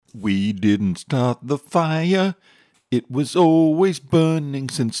We didn't start the fire, it was always burning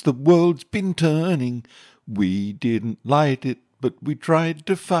since the world's been turning. We didn't light it, but we tried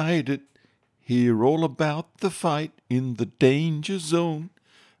to fight it. Hear all about the fight in the danger zone.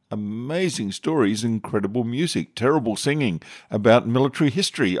 Amazing stories, incredible music, terrible singing about military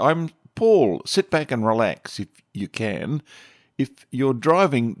history. I'm Paul. Sit back and relax if you can. If you're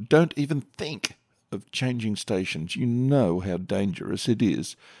driving, don't even think of changing stations. You know how dangerous it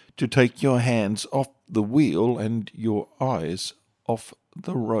is to take your hands off the wheel and your eyes off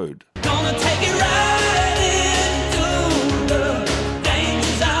the road. Gonna take it right into the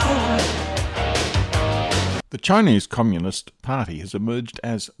danger zone. The Chinese Communist Party has emerged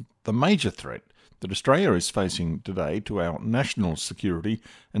as the major threat that Australia is facing today to our national security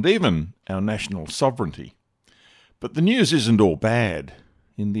and even our national sovereignty. But the news isn't all bad.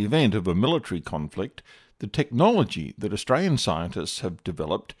 In the event of a military conflict, the technology that Australian scientists have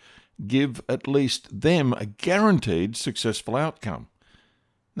developed give at least them a guaranteed successful outcome.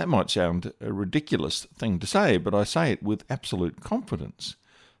 That might sound a ridiculous thing to say, but I say it with absolute confidence.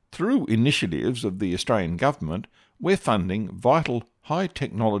 Through initiatives of the Australian government, we're funding vital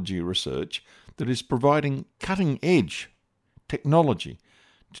high-technology research that is providing cutting-edge technology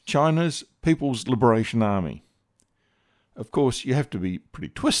to China's People's Liberation Army. Of course, you have to be pretty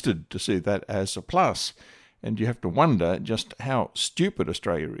twisted to see that as a plus, and you have to wonder just how stupid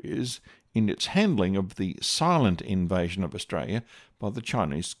Australia is in its handling of the silent invasion of Australia by the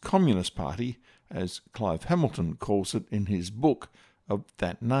Chinese Communist Party, as Clive Hamilton calls it in his book of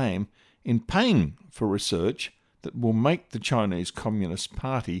that name, in paying for research that will make the Chinese Communist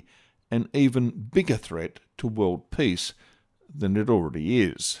Party an even bigger threat to world peace than it already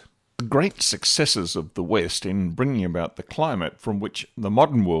is. The great successes of the West in bringing about the climate from which the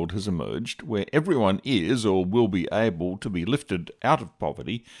modern world has emerged, where everyone is or will be able to be lifted out of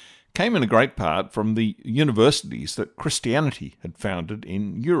poverty, came in a great part from the universities that Christianity had founded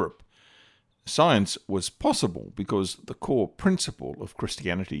in Europe. Science was possible because the core principle of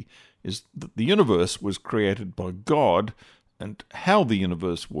Christianity is that the universe was created by God, and how the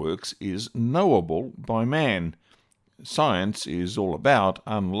universe works is knowable by man. Science is all about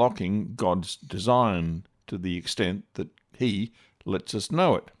unlocking God's design to the extent that He lets us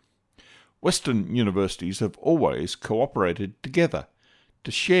know it. Western universities have always cooperated together to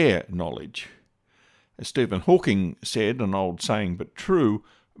share knowledge. As Stephen Hawking said, an old saying but true,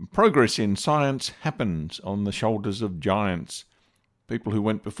 progress in science happens on the shoulders of giants. People who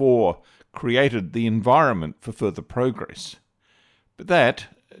went before created the environment for further progress. But that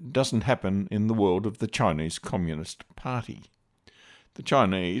doesn't happen in the world of the Chinese Communist Party. The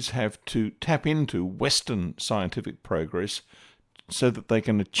Chinese have to tap into Western scientific progress so that they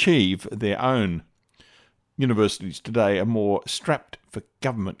can achieve their own. Universities today are more strapped for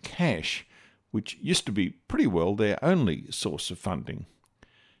government cash, which used to be pretty well their only source of funding.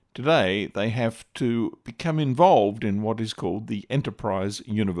 Today, they have to become involved in what is called the enterprise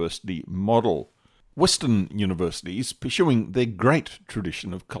university model. Western universities, pursuing their great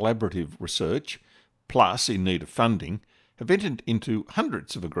tradition of collaborative research, plus in need of funding, have entered into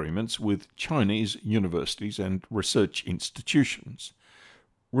hundreds of agreements with Chinese universities and research institutions.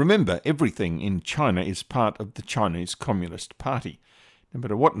 Remember, everything in China is part of the Chinese Communist Party, no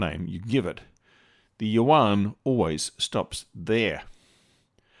matter what name you give it. The yuan always stops there.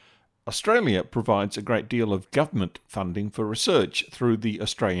 Australia provides a great deal of government funding for research through the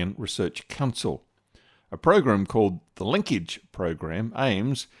Australian Research Council. A program called the Linkage Program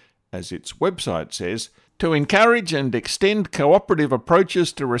aims, as its website says, to encourage and extend cooperative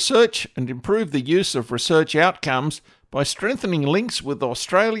approaches to research and improve the use of research outcomes by strengthening links with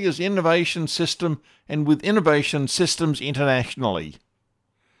Australia's innovation system and with innovation systems internationally.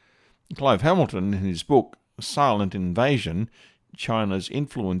 Clive Hamilton, in his book Silent Invasion, China's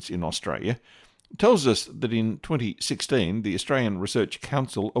Influence in Australia, tells us that in 2016 the Australian Research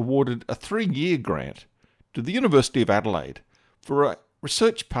Council awarded a 3-year grant to the University of Adelaide for a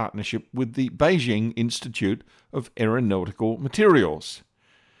research partnership with the Beijing Institute of Aeronautical Materials.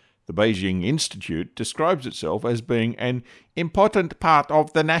 The Beijing Institute describes itself as being an important part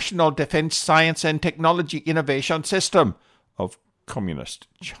of the national defence science and technology innovation system of Communist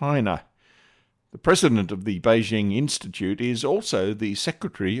China. The president of the Beijing Institute is also the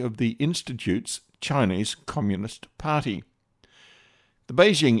secretary of the Institute's Chinese Communist Party. The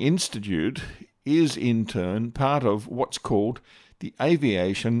Beijing Institute is in turn part of what's called the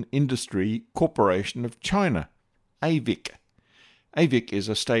Aviation Industry Corporation of China, AVIC. AVIC is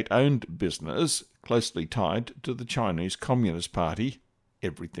a state-owned business closely tied to the Chinese Communist Party.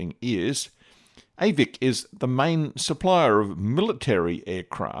 Everything is. AVIC is the main supplier of military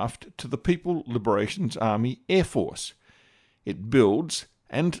aircraft to the People's Liberation Army Air Force. It builds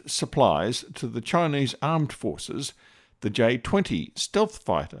and supplies to the Chinese Armed Forces the J-20 stealth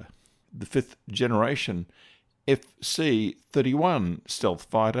fighter, the fifth generation FC-31 stealth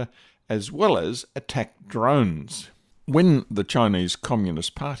fighter, as well as attack drones. When the Chinese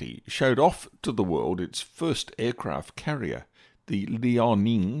Communist Party showed off to the world its first aircraft carrier, the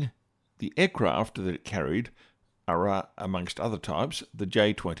Liaoning, the aircraft that it carried are, amongst other types, the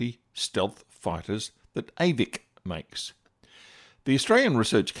J-20 stealth fighters that AVIC makes. The Australian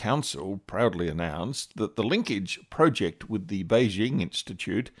Research Council proudly announced that the linkage project with the Beijing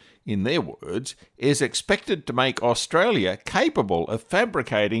Institute, in their words, is expected to make Australia capable of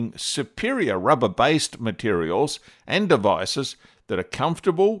fabricating superior rubber-based materials and devices that are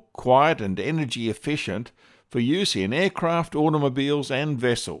comfortable, quiet and energy efficient for use in aircraft, automobiles and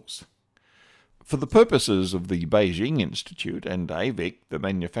vessels. For the purposes of the Beijing Institute and AVIC, the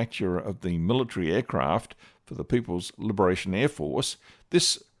manufacturer of the military aircraft for the People's Liberation Air Force,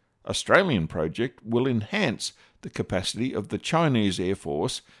 this Australian project will enhance the capacity of the Chinese Air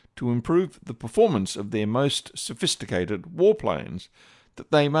Force to improve the performance of their most sophisticated warplanes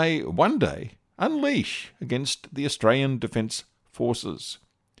that they may one day unleash against the Australian Defence Forces.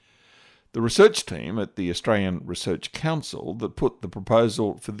 The research team at the Australian Research Council that put the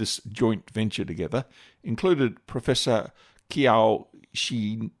proposal for this joint venture together included Professor Qiao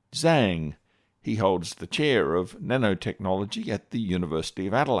Shizhang. He holds the chair of nanotechnology at the University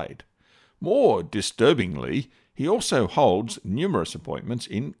of Adelaide. More disturbingly, he also holds numerous appointments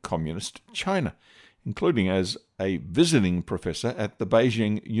in Communist China, including as a visiting professor at the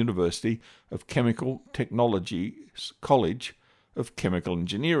Beijing University of Chemical Technology's College of Chemical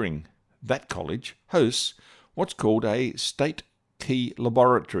Engineering. That college hosts what's called a state key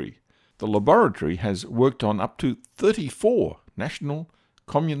laboratory. The laboratory has worked on up to 34 national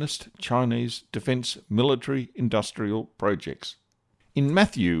Communist Chinese defence military industrial projects. In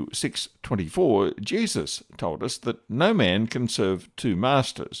Matthew 6:24, Jesus told us that no man can serve two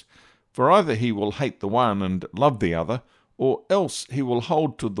masters, for either he will hate the one and love the other, or else he will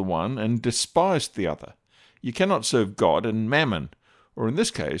hold to the one and despise the other. You cannot serve God and mammon, or in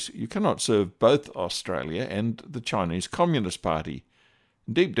this case, you cannot serve both Australia and the Chinese Communist Party.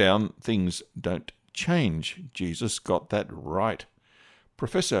 Deep down, things don't change. Jesus got that right.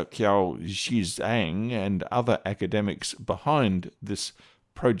 Professor Qiao Shizhang and other academics behind this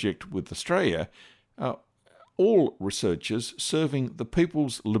project with Australia are all researchers serving the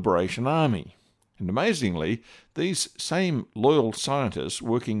People's Liberation Army. And amazingly, these same loyal scientists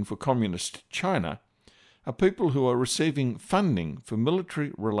working for Communist China are people who are receiving funding for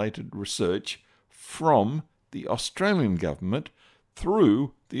military-related research from the Australian government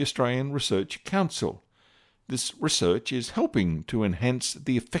through the Australian Research Council. This research is helping to enhance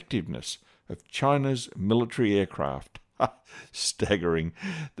the effectiveness of China's military aircraft. Staggering.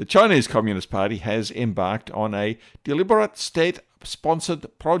 The Chinese Communist Party has embarked on a deliberate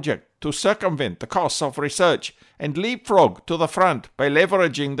state-sponsored project to circumvent the costs of research and leapfrog to the front by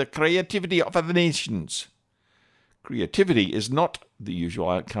leveraging the creativity of other nations. Creativity is not the usual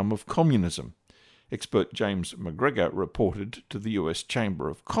outcome of communism. Expert James McGregor reported to the US Chamber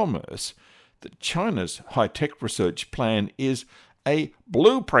of Commerce that China's high-tech research plan is a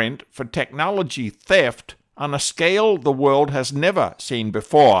blueprint for technology theft on a scale the world has never seen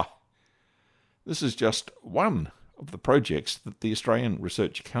before. This is just one of the projects that the Australian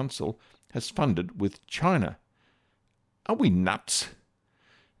Research Council has funded with China. Are we nuts?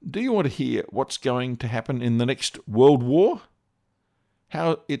 Do you want to hear what's going to happen in the next World War?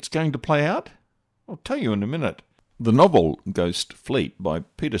 How it's going to play out? I'll tell you in a minute. The novel Ghost Fleet by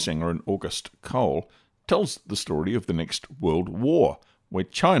Peter Singer and August Cole tells the story of the next World War, where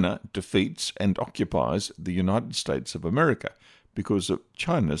China defeats and occupies the United States of America because of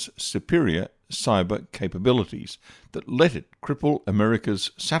China's superior cyber capabilities that let it cripple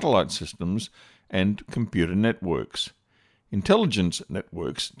America's satellite systems and computer networks. Intelligence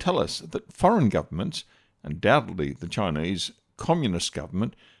networks tell us that foreign governments, undoubtedly the Chinese Communist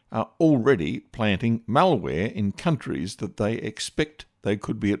government, are already planting malware in countries that they expect they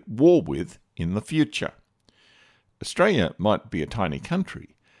could be at war with in the future. Australia might be a tiny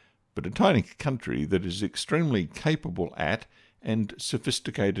country, but a tiny country that is extremely capable at and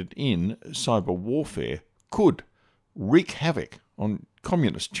sophisticated in cyber warfare could wreak havoc on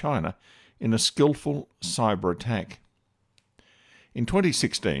Communist China in a skillful cyber attack. In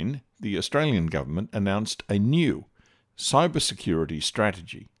 2016, the Australian government announced a new cybersecurity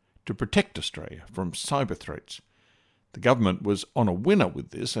strategy to protect Australia from cyber threats. The government was on a winner with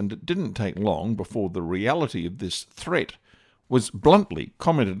this, and it didn't take long before the reality of this threat was bluntly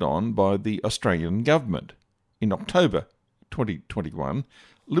commented on by the Australian government. In October 2021,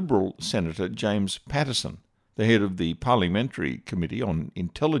 Liberal Senator James Paterson, the head of the Parliamentary Committee on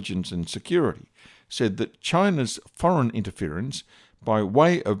Intelligence and Security, said that China's foreign interference by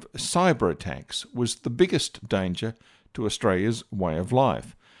way of cyber attacks was the biggest danger to Australia's way of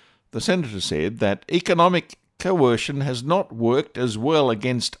life. The senator said that economic coercion has not worked as well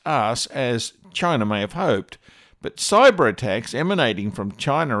against us as China may have hoped, but cyber attacks emanating from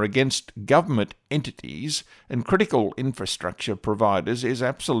China against government entities and critical infrastructure providers is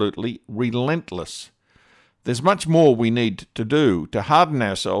absolutely relentless. There's much more we need to do to harden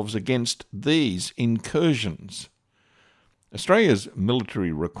ourselves against these incursions. Australia's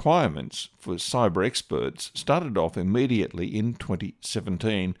military requirements for cyber experts started off immediately in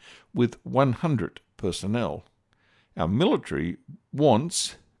 2017 with 100 personnel. Our military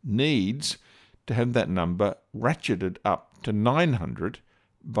needs to have that number ratcheted up to 900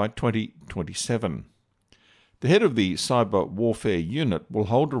 by 2027. The head of the Cyber Warfare Unit will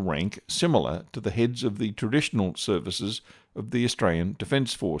hold a rank similar to the heads of the traditional services of the Australian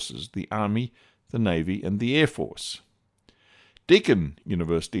Defence Forces, the Army, the Navy and the Air Force. Deakin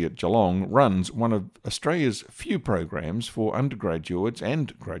University at Geelong runs one of Australia's few programs for undergraduates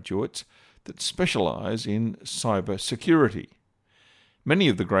and graduates that specialise in cyber security. Many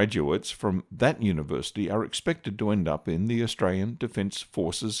of the graduates from that university are expected to end up in the Australian Defence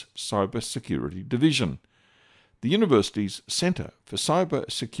Forces Cyber Security Division. The university's Centre for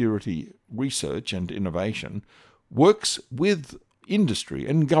Cyber Security Research and Innovation works with industry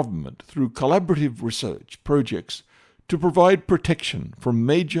and government through collaborative research projects to provide protection from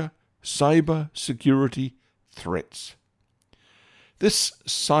major cyber security threats. This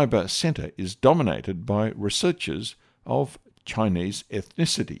cyber centre is dominated by researchers of Chinese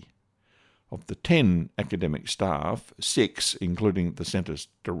ethnicity. Of the 10 academic staff, 6, including the centre's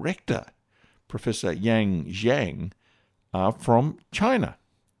director, Professor Yang Xiang, are from China.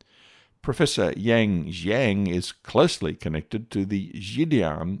 Professor Yang Xiang is closely connected to the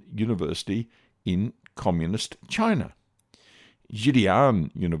Xidian University in Communist China.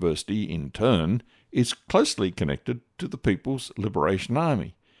 Xidian University, in turn, is closely connected to the People's Liberation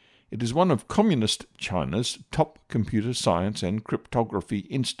Army. It is one of Communist China's top computer science and cryptography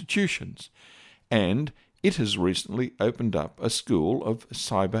institutions, and it has recently opened up a school of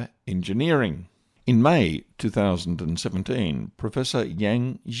cyber engineering. In May 2017, Professor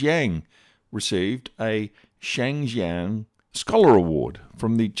Yang Xiang received a Shangjiang Scholar Award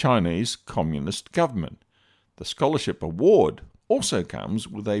from the Chinese Communist government. The scholarship award also comes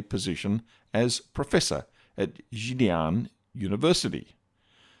with a position as professor at Xidian University.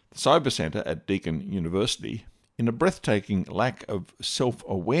 The Cyber Centre at Deakin University, in a breathtaking lack of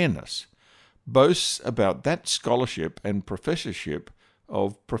self-awareness, boasts about that scholarship and professorship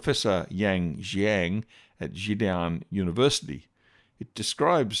of Professor Yang Xiang at Xidian University. It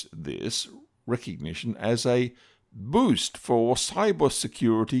describes this recognition as a boost for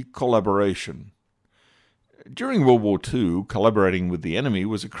cybersecurity collaboration. During World War II, collaborating with the enemy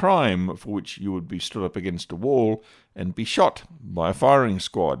was a crime for which you would be stood up against a wall and be shot by a firing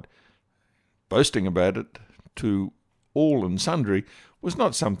squad. Boasting about it to all and sundry was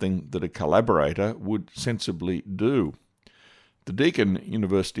not something that a collaborator would sensibly do. The Deakin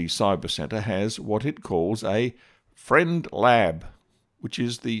University Cyber Centre has what it calls a Friend Lab, which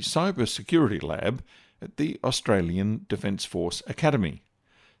is the cyber security lab at the Australian Defence Force Academy.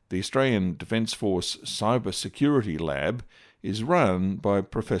 The Australian Defence Force Cyber Security Lab is run by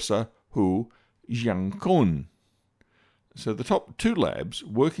Professor Hu Jiankun. So the top 2 labs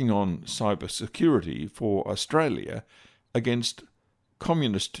working on cyber security for Australia against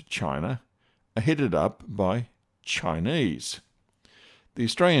Communist China are headed up by Chinese. The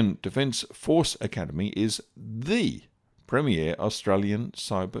Australian Defence Force Academy is the premier Australian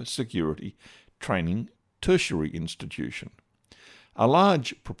cyber security training tertiary institution. A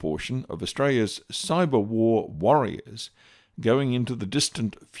large proportion of Australia's cyber war warriors going into the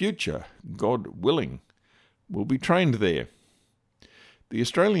distant future, God willing, will be trained there. The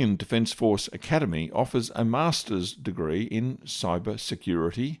Australian Defence Force Academy offers a master's degree in cyber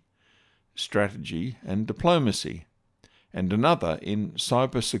security, strategy and diplomacy, and another in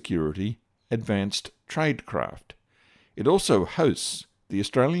cyber security advanced tradecraft. It also hosts the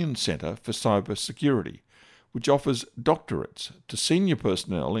Australian Centre for Cyber Security, which offers doctorates to senior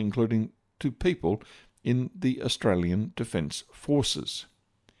personnel, including to people in the Australian Defence Forces.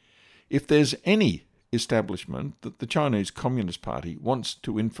 If there's any establishment that the Chinese Communist Party wants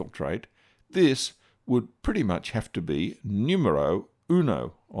to infiltrate, this would pretty much have to be numero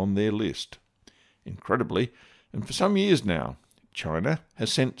uno on their list. Incredibly, and for some years now, China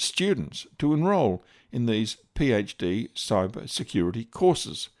has sent students to enrol in these PhD cyber security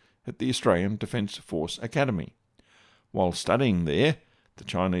courses at the Australian Defence Force Academy. While studying there, the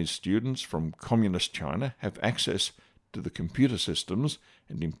Chinese students from Communist China have access to the computer systems,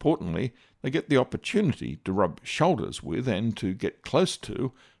 and importantly, they get the opportunity to rub shoulders with and to get close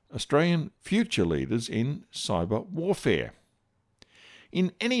to Australian future leaders in cyber warfare.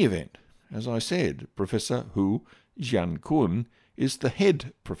 In any event, as I said, Professor Hu Jiankun is the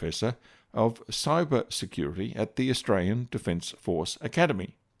head professor of cyber security at the Australian Defence Force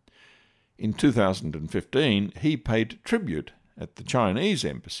Academy. In 2015, he paid tribute at the Chinese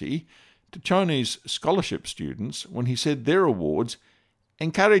embassy to Chinese scholarship students when he said their awards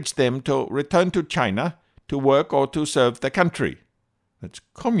encouraged them to return to China to work or to serve the country, that's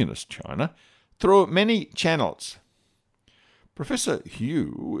Communist China, through many channels. Professor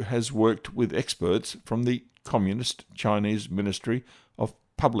Hu has worked with experts from the Communist Chinese Ministry of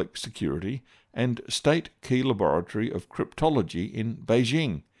Public Security and State Key Laboratory of Cryptology in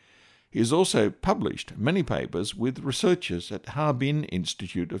Beijing. He has also published many papers with researchers at Harbin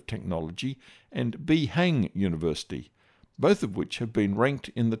Institute of Technology and Beihang University, both of which have been ranked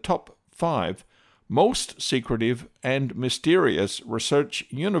in the top 5 most secretive and mysterious research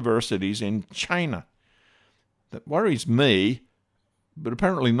universities in China. That worries me, but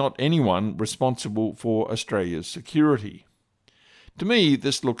apparently not anyone responsible for Australia's security. To me,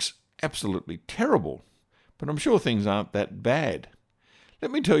 this looks absolutely terrible, but I'm sure things aren't that bad.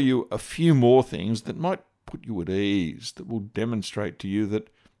 Let me tell you a few more things that might put you at ease, that will demonstrate to you that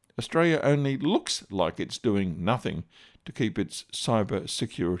Australia only looks like it's doing nothing to keep its cyber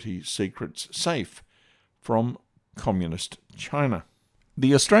security secrets safe from Communist China.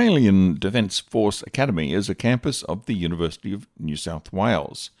 The Australian Defence Force Academy is a campus of the University of New South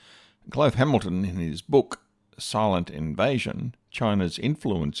Wales. Clive Hamilton, in his book Silent Invasion, China's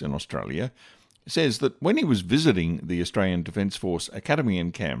Influence in Australia, says that when he was visiting the Australian Defence Force Academy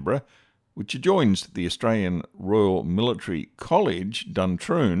in Canberra, which adjoins the Australian Royal Military College,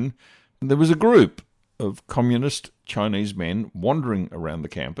 Duntroon, there was a group of communist Chinese men wandering around the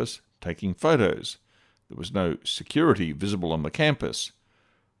campus taking photos. There was no security visible on the campus.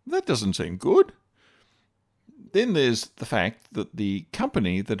 That doesn't seem good. Then there's the fact that the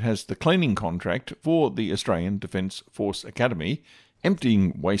company that has the cleaning contract for the Australian Defence Force Academy,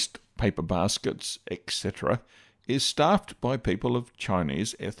 emptying waste paper baskets, etc., is staffed by people of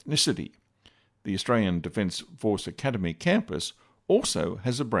Chinese ethnicity. The Australian Defence Force Academy campus also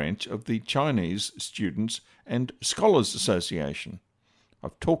has a branch of the Chinese Students and Scholars Association.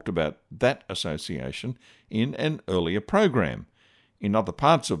 I've talked about that association in an earlier program. In other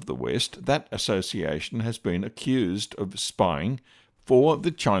parts of the West, that association has been accused of spying for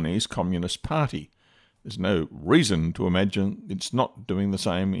the Chinese Communist Party. There's no reason to imagine it's not doing the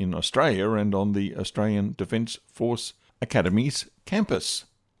same in Australia and on the Australian Defence Force Academy's campus.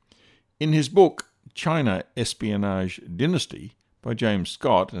 In his book, China Espionage Dynasty, by James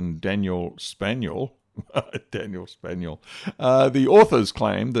Scott and Daniel Spaniel, the authors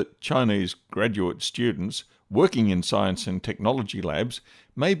claim that Chinese graduate students working in science and technology labs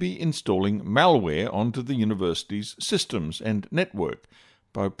may be installing malware onto the university's systems and network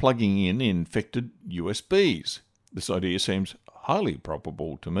by plugging in infected USBs. This idea seems highly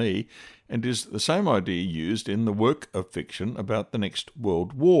probable to me, and is the same idea used in the work of fiction about the next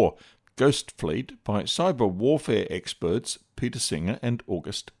World War, Ghost Fleet, by cyber warfare experts Peter Singer and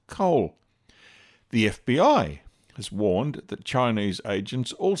August Cole. The FBI has warned that Chinese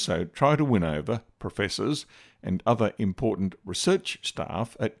agents also try to win over professors and other important research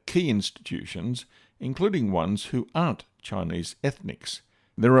staff at key institutions, including ones who aren't Chinese ethnics.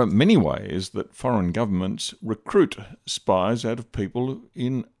 There are many ways that foreign governments recruit spies out of people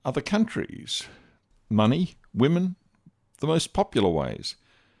in other countries. Money, women, the most popular ways.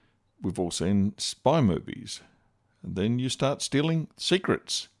 We've all seen spy movies. And then you start stealing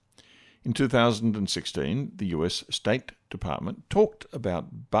secrets. In 2016, the US State Department talked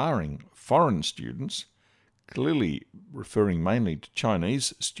about barring foreign students, clearly referring mainly to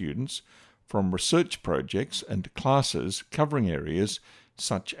Chinese students, from research projects and classes covering areas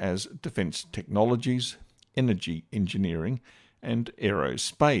such as defence technologies, energy engineering, and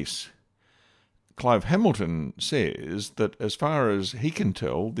aerospace. Clive Hamilton says that as far as he can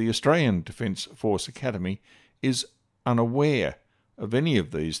tell, the Australian Defence Force Academy is unaware of any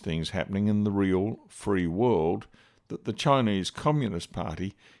of these things happening in the real free world that the Chinese Communist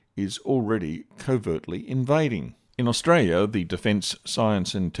Party is already covertly invading. In Australia, the Defence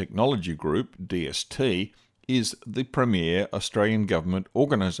Science and Technology Group, DST, is the premier Australian government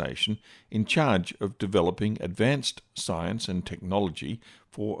organisation in charge of developing advanced science and technology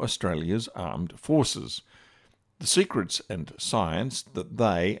for Australia's armed forces. The secrets and science that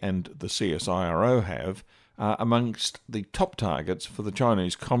they and the CSIRO have are amongst the top targets for the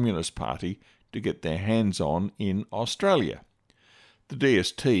Chinese Communist Party to get their hands on in Australia. The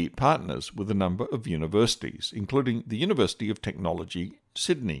DST partners with a number of universities, including the University of Technology,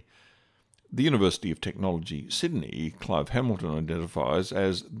 Sydney. The University of Technology, Sydney, Clive Hamilton identifies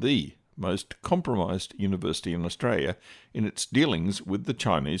as the most compromised university in Australia in its dealings with the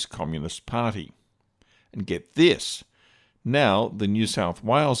Chinese Communist Party. And get this, now the New South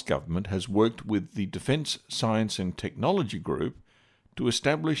Wales government has worked with the Defence Science and Technology Group to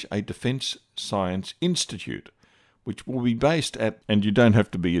establish a Defence Science Institute, which will be based at, and you don't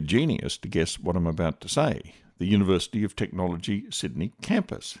have to be a genius to guess what I'm about to say, the University of Technology Sydney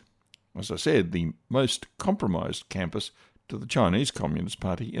campus. As I said, the most compromised campus to the Chinese Communist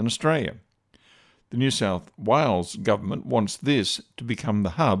Party in Australia. The New South Wales government wants this to become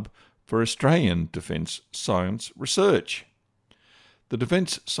the hub for Australian defence science research. The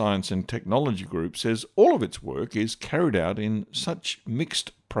Defence Science and Technology Group says all of its work is carried out in such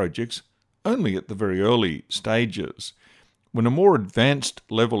mixed projects only at the very early stages. When a more advanced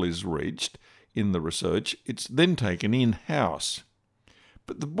level is reached in the research, it's then taken in-house.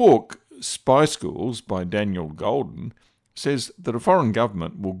 But the book, Spy Schools by Daniel Golden, says that a foreign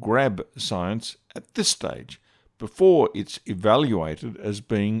government will grab science at this stage before it's evaluated as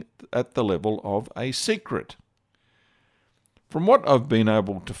being at the level of a secret. From what I've been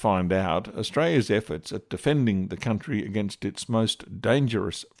able to find out, Australia's efforts at defending the country against its most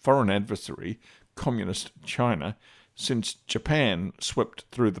dangerous foreign adversary, Communist China, since Japan swept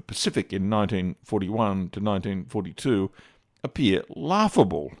through the Pacific in 1941 to 1942, appear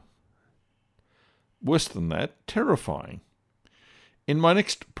laughable. Worse than that, terrifying. In my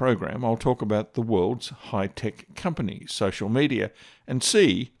next program, I'll talk about the world's high-tech companies, social media, and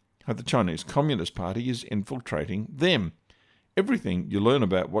see how the Chinese Communist Party is infiltrating them. Everything you learn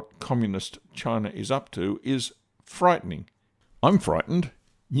about what Communist China is up to is frightening. I'm frightened.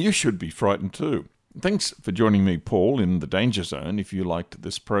 You should be frightened too. Thanks for joining me, Paul, in the Danger Zone. If you liked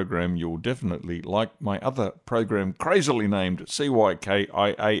this program, you'll definitely like my other program, crazily named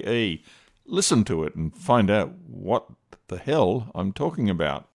CYKIAE. Listen to it and find out what the hell I'm talking about.